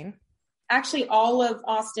 Interesting. Actually, all of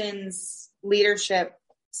Austin's leadership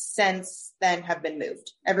since then have been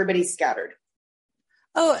moved. Everybody's scattered.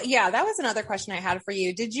 Oh, yeah. That was another question I had for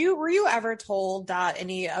you. Were you ever told that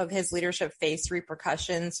any of his leadership faced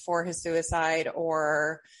repercussions for his suicide,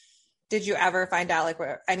 or did you ever find out,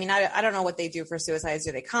 I don't know what they do for suicides.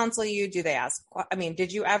 Do they counsel you? Do they ask?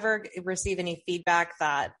 Did you ever receive any feedback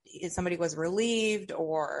that somebody was relieved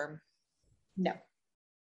or? No.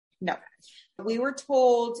 We were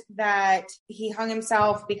told that he hung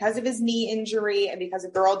himself because of his knee injury and because a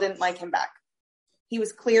girl didn't like him back. He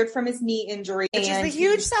was cleared from his knee injury. Which is a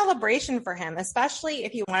huge celebration for him, especially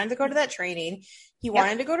if he wanted to go to that training. He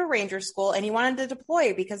wanted to go to Ranger School and he wanted to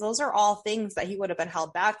deploy, because those are all things that he would have been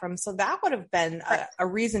held back from. So that would have been a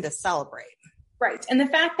reason to celebrate. Right. And the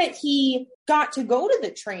fact that he got to go to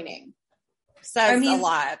the training says a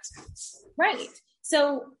lot. Right.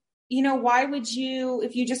 So, why would you,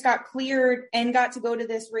 if you just got cleared and got to go to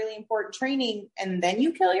this really important training and then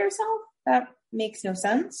you kill yourself? That makes no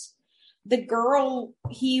sense. The girl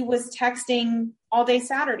he was texting all day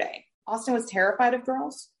Saturday. Austin was terrified of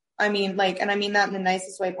girls. And I mean that in the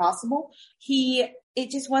nicest way possible.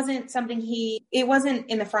 It just wasn't something it wasn't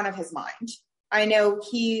in the front of his mind. I know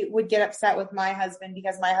he would get upset with my husband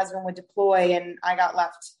because my husband would deploy and I got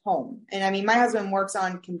left home. And my husband works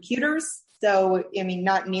on computers. So,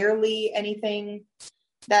 not nearly anything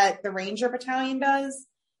that the Ranger Battalion does,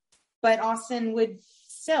 but Austin would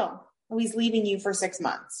still, he's leaving you for 6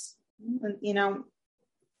 months.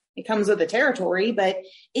 It comes with the territory, but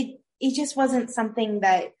it it just wasn't something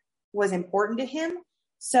that was important to him.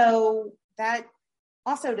 So that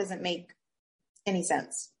also doesn't make any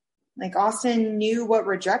sense. Like, Austin knew what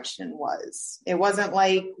rejection was. It wasn't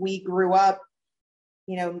like we grew up,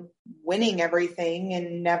 winning everything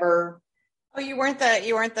and never. Oh, you weren't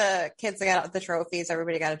the kids that got the trophies.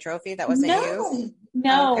 Everybody got a trophy. That wasn't you.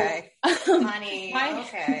 No. Okay. Honey.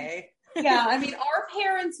 Okay. Yeah. I mean, our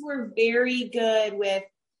parents were very good with,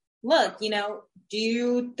 look,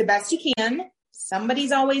 do the best you can.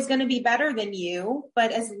 Somebody's always going to be better than you,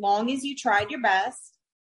 but as long as you tried your best,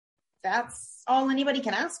 that's all anybody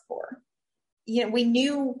can ask for. We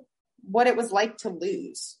knew what it was like to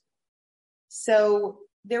lose. So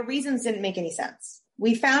their reasons didn't make any sense.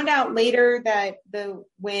 We found out later that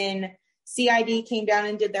when CID came down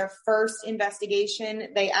and did their first investigation,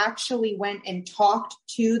 they actually went and talked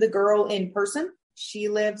to the girl in person. She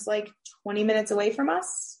lives like 20 minutes away from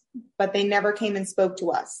us, but they never came and spoke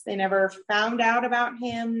to us. They never found out about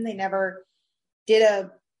him. They never did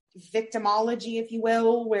a victimology, if you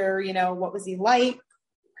will, where, what was he like?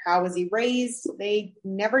 How was he raised? They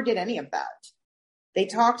never did any of that. They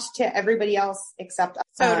talked to everybody else except us.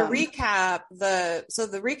 So to recap,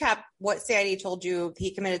 what CID told you,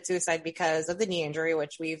 he committed suicide because of the knee injury,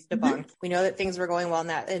 which we've debunked. Mm-hmm. We know that things were going well in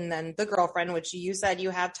that. And then the girlfriend, which you said you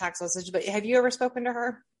have text message, but have you ever spoken to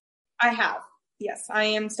her? I have. Yes, I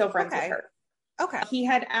am still friends with her. Okay. He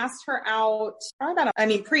had asked her out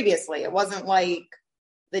previously. It wasn't like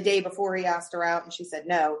the day before he asked her out and she said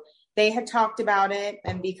no. They had talked about it,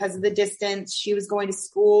 and because of the distance, she was going to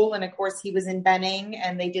school, and of course he was in Benning,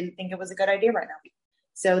 and they didn't think it was a good idea right now.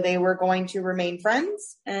 So they were going to remain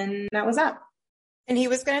friends, and that was that. And he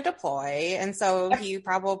was going to deploy, and so he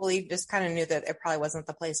probably just kind of knew that it probably wasn't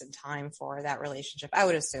the place and time for that relationship, I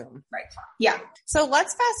would assume. Right. Yeah. So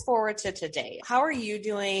let's fast forward to today. How are you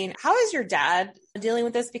doing? How is your dad dealing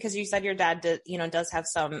with this? Because you said your dad does have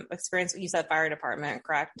some experience. You said fire department,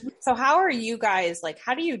 correct? So how are you guys,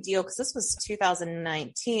 how do you deal? Because this was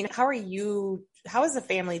 2019. How is the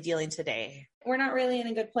family dealing today? We're not really in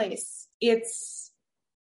a good place. It's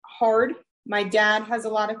hard. My dad has a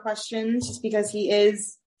lot of questions just because he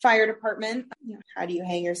is fire department. How do you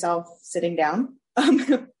hang yourself sitting down?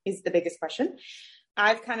 Is the biggest question.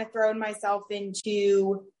 I've kind of thrown myself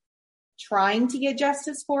into trying to get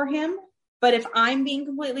justice for him. But if I'm being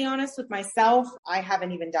completely honest with myself, I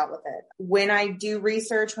haven't even dealt with it. When I do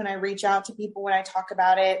research, when I reach out to people, when I talk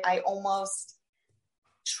about it, I almost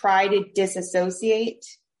try to disassociate,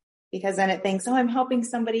 because then it thinks, I'm helping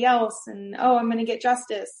somebody else, and I'm going to get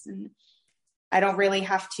justice. And I don't really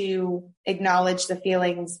have to acknowledge the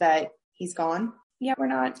feelings that he's gone. Yeah, we're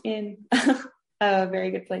not in a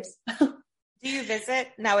very good place. Do you visit?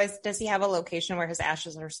 Now, does he have a location where his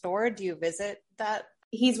ashes are stored? Do you visit that?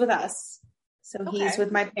 He's with us. So He's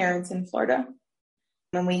with my parents in Florida.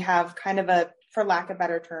 And we have kind of for lack of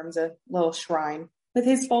better terms, a little shrine with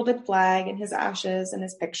his folded flag and his ashes and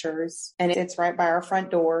his pictures. And it's right by our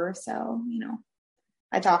front door. So,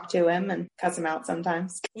 I talk to him and cuss him out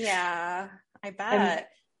sometimes. Yeah. I bet.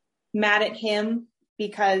 I'm mad at him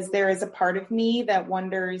because there is a part of me that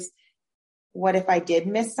wonders, what if I did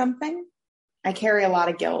miss something? I carry a lot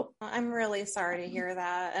of guilt. I'm really sorry to hear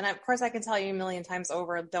that. And of course I can tell you a million times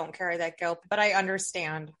over, don't carry that guilt, but I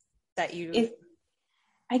understand that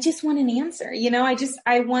I just want an answer.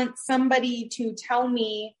 I want somebody to tell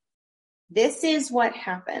me this is what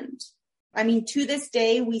happened. I mean, to this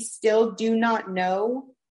day, we still do not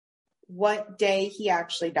know what day he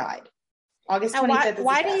actually died. August 25th.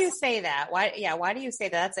 Why do you say that? Why do you say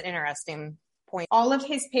that? That's an interesting point. All of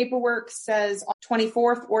his paperwork says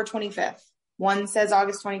 24th or 25th. One says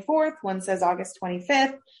August 24th. One says August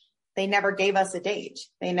 25th. They never gave us a date.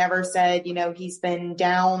 They never said, he's been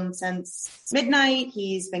down since midnight.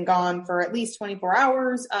 He's been gone for at least 24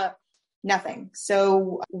 hours. Nothing.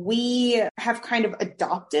 So we have kind of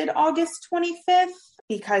adopted August 25th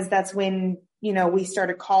because that's when we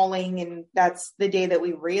started calling, and that's the day that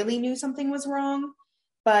we really knew something was wrong.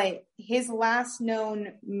 But his last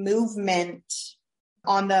known movement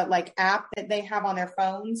on the app that they have on their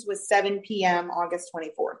phones was 7 p.m. August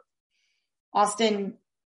 24th. Austin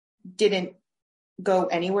didn't go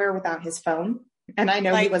anywhere without his phone. And I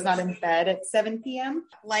know he was not in bed at 7 p.m.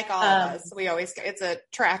 Like all of us. It's a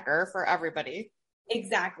tracker for everybody.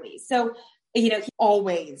 Exactly. So, he's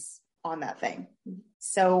always on that thing.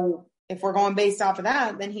 So if we're going based off of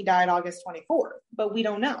that, then he died August 24th, but we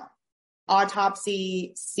don't know.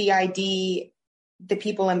 Autopsy, CID, the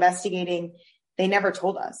people investigating, they never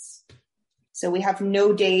told us. So we have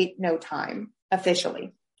no date, no time,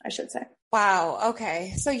 officially, I should say. Wow.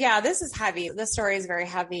 Okay. So yeah, this is heavy. This story is very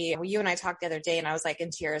heavy. You and I talked the other day and I was like in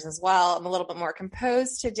tears as well. I'm a little bit more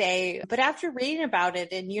composed today, but after reading about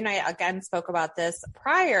it, and you and I again spoke about this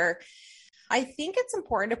prior, I think it's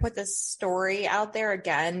important to put this story out there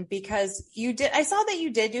again, because I saw that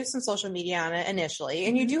you did do some social media on it initially,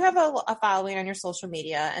 and you do have a following on your social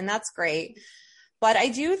media, and that's great. But I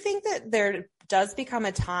do think that there does become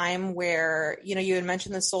a time where, you had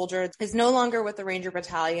mentioned the soldier is no longer with the Ranger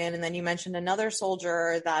Battalion. And then you mentioned another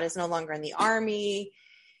soldier that is no longer in the Army.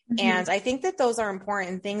 Mm-hmm. And I think that those are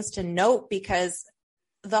important things to note, because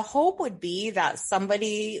the hope would be that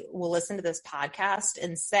somebody will listen to this podcast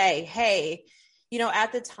and say, hey,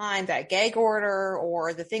 at the time, that gag order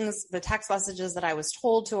or the text messages that I was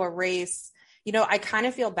told to erase, I kind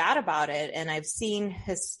of feel bad about it. And I've seen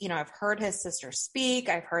I've heard his sister speak.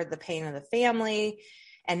 I've heard the pain of the family.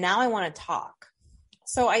 And now I want to talk.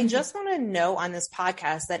 So I just want to know on this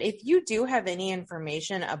podcast that if you do have any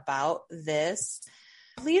information about this,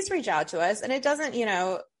 please reach out to us. And it doesn't, you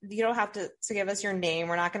don't have to give us your name.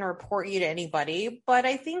 We're not going to report you to anybody. But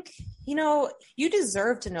I think, you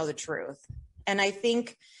deserve to know the truth. And I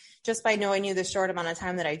think just by knowing you the short amount of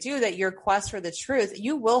time that I do, that your quest for the truth,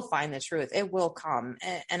 you will find the truth. It will come.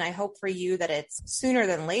 And I hope for you that it's sooner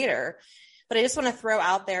than later. But I just want to throw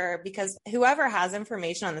out there, because whoever has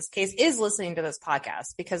information on this case is listening to this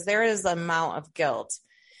podcast, because there is an amount of guilt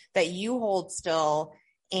that you hold still,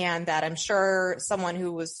 and that I'm sure someone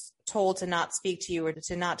who was told to not speak to you or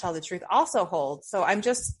to not tell the truth also holds. So I'm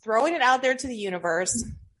just throwing it out there to the universe.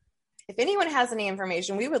 If anyone has any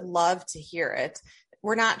information, we would love to hear it.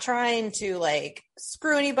 We're not trying to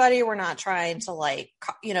screw anybody. We're not trying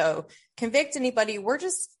to convict anybody. We're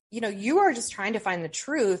just, you are just trying to find the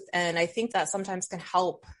truth. And I think that sometimes can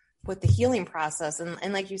help with the healing process.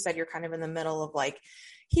 And like you said, you're kind of in the middle of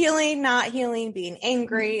healing, not healing, being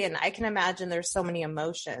angry. And I can imagine there's so many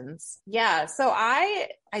emotions. Yeah. So I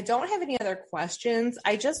don't have any other questions.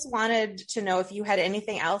 I just wanted to know if you had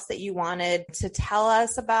anything else that you wanted to tell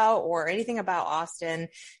us about, or anything about Austin.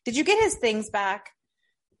 Did you get his things back?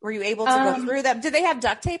 Were you able to go through them? Did they have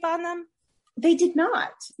duct tape on them? They did not.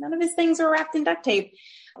 None of his things were wrapped in duct tape.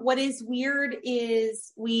 What is weird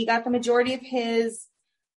is we got the majority of his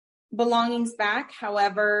belongings back.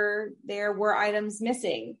 However, there were items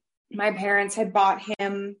missing. My parents had bought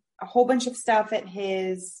him a whole bunch of stuff at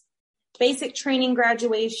his basic training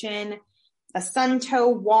graduation, a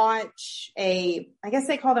Suntoe watch, I guess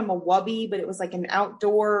they called him a wubby, but it was like an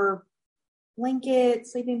outdoor blanket,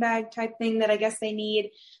 sleeping bag type thing that I guess they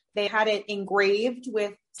need. They had it engraved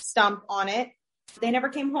with Stump on it. They never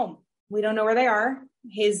came home. We don't know where they are.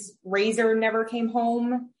 His razor never came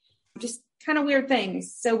home. Just kind of weird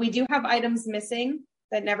things. So we do have items missing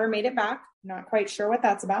that never made it back. Not quite sure what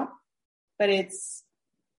that's about, but it's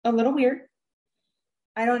a little weird.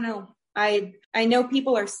 I don't know. I know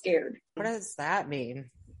people are scared. What does that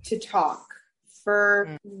mean? To talk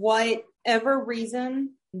for whatever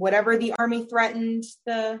reason. Whatever the Army threatened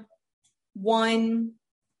the one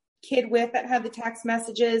kid with that had the text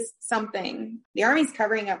messages, something. The Army's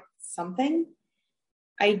covering up something.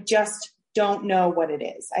 I just don't know what it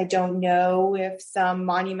is. I don't know if some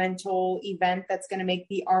monumental event that's going to make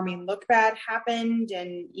the Army look bad happened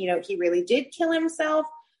and, he really did kill himself,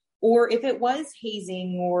 or if it was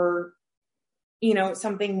hazing or,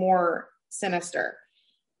 something more sinister.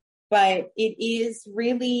 But it is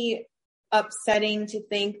really upsetting to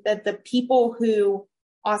think that the people who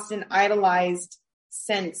Austin idolized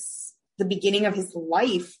since the beginning of his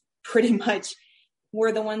life pretty much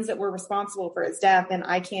were the ones that were responsible for his death. And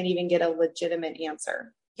I can't even get a legitimate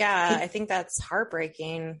answer. Yeah, I think that's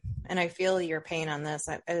heartbreaking. And I feel your pain on this.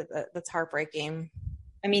 That's heartbreaking.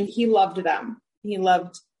 I mean, he loved them. He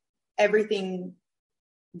loved everything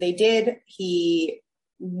they did. He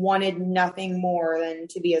wanted nothing more than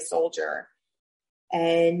to be a soldier.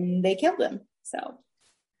 And they killed him. So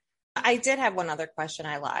I did have one other question.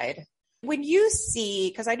 I lied. When you see,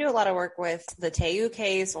 because I do a lot of work with the Tayou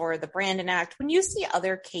case or the Brandon Act, when you see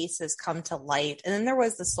other cases come to light, and then there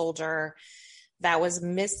was the soldier that was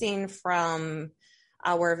missing from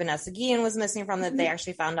where Vanessa Guillen was missing from, that they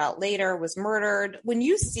actually found out later was murdered. When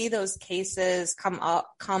you see those cases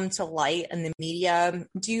come to light in the media,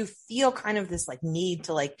 do you feel kind of this need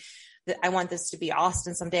to I want this to be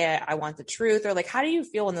Austin someday. I want the truth, or how do you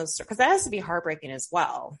feel in those? Because that has to be heartbreaking as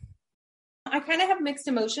well. I kind of have mixed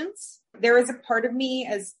emotions. There is a part of me,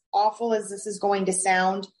 as awful as this is going to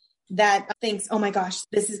sound, that thinks, oh my gosh,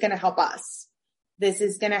 this is going to help us. This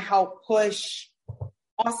is going to help push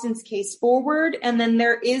Austin's case forward. And then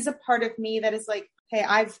there is a part of me that is like, hey,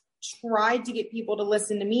 I've tried to get people to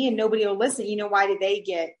listen to me and nobody will listen. Why do they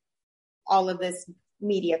get all of this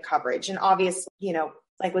media coverage. And obviously, you know,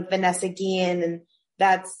 like with Vanessa Guillen, and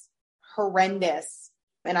that's horrendous.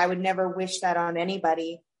 And I would never wish that on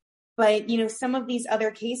anybody. But, you know, some of these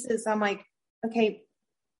other cases, I'm like, okay,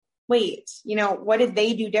 wait, you know, what did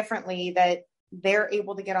they do differently that they're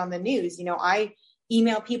able to get on the news? You know, I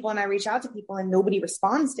email people and I reach out to people and nobody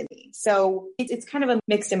responds to me. So it's kind of a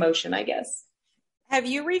mixed emotion, I guess. Have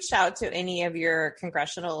you reached out to any of your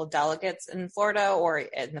congressional delegates in Florida or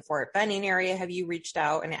in the Fort Benning area? Have you reached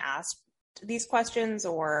out and asked these questions,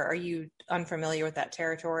 or are you unfamiliar with that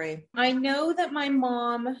territory? I know that my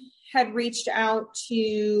mom had reached out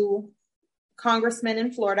to congressmen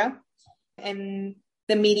in Florida and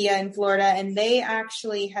the media in Florida, and they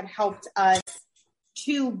actually had helped us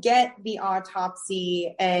to get the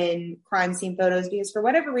autopsy and crime scene photos, because for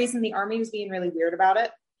whatever reason, the Army was being really weird about it.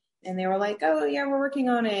 And they were like, oh yeah, we're working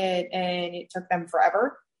on it. And it took them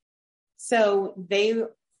forever. So they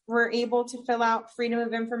were able to fill out Freedom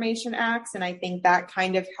of Information Acts. And I think that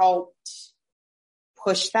kind of helped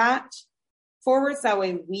push that forward. So that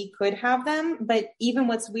way we could have them. But even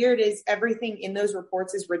what's weird is everything in those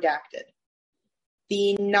reports is redacted.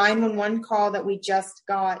 The 911 call that we just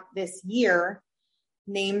got this year,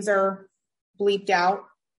 names are bleeped out.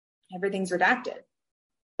 Everything's redacted.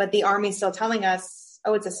 But the Army's still telling us,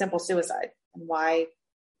 oh, it's a simple suicide. And why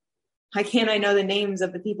can't I know the names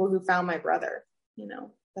of the people who found my brother? You know,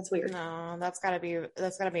 that's weird. No, that's gotta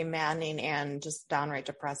be maddening and just downright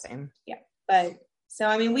depressing. Yeah. But so,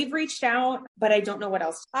 I mean, we've reached out, but I don't know what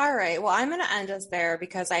else. All right. Well, I'm going to end us there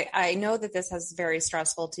because I know that this is very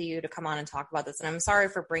stressful to you to come on and talk about this. And I'm sorry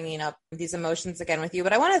for bringing up these emotions again with you,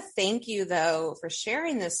 but I want to thank you though for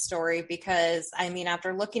sharing this story, because I mean,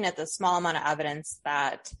 after looking at the small amount of evidence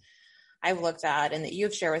that I've looked at and that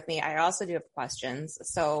you've shared with me, I also do have questions.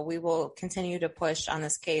 So we will continue to push on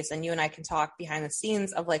this case, and you and I can talk behind the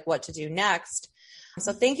scenes of like what to do next.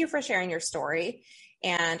 So thank you for sharing your story.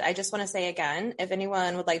 And I just want to say again, if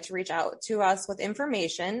anyone would like to reach out to us with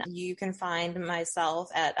information, you can find myself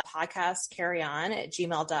at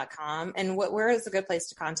podcastcarryon@gmail.com. And where is a good place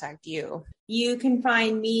to contact you? You can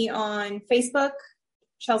find me on Facebook,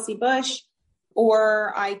 Chelsea Bush,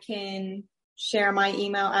 or I can share my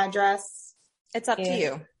email address. It's up to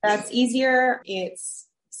you. That's easier. It's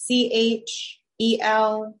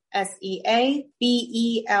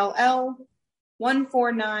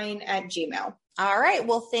CHELSEABELL149@gmail. All right.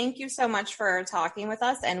 Well, thank you so much for talking with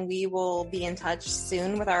us, and we will be in touch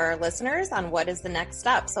soon with our listeners on what is the next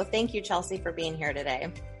step. So thank you, Chelsea, for being here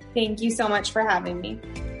today. Thank you so much for having me.